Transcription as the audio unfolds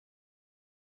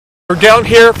We're down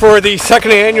here for the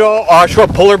second annual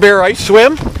Oshawa Polar Bear Ice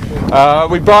Swim.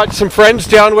 We brought some friends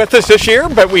down with us this year,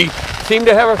 but we seem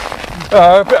to have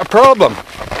a problem.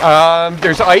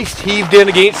 There's ice heaved in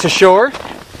against the shore.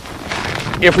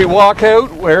 If we walk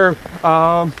out where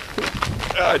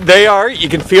they are, you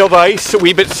can feel the ice a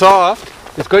wee bit soft.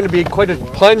 It's going to be quite a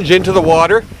plunge into the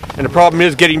water, and the problem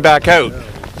is getting back out.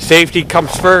 Safety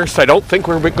comes first. I don't think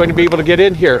we're going to be able to get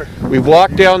in here. We've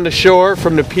walked down the shore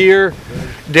from the pier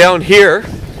down here.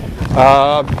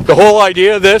 The whole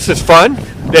idea of this is fun.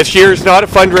 This year is not a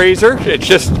fundraiser. It's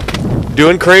just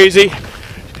doing crazy,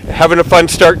 having a fun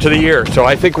start to the year. So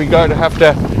I think we have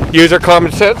to use our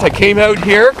common sense. I came out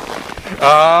here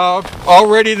all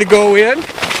ready to go in.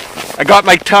 I got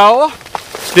my towel.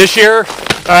 This year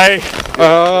I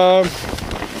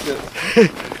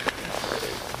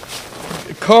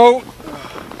coat,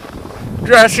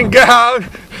 dressing gown,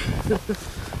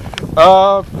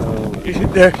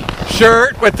 the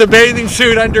shirt with the bathing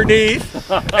suit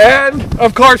underneath, and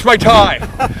of course my tie.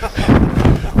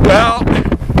 Well,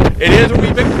 it is a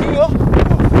wee bit cool.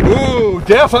 Ooh,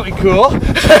 definitely cool.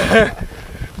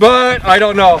 But I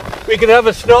don't know. We can have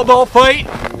a snowball fight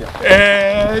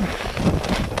and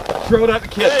throw it at the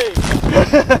kids.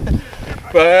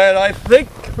 But I think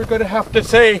we're going to have to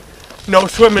say no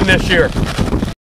swimming this year.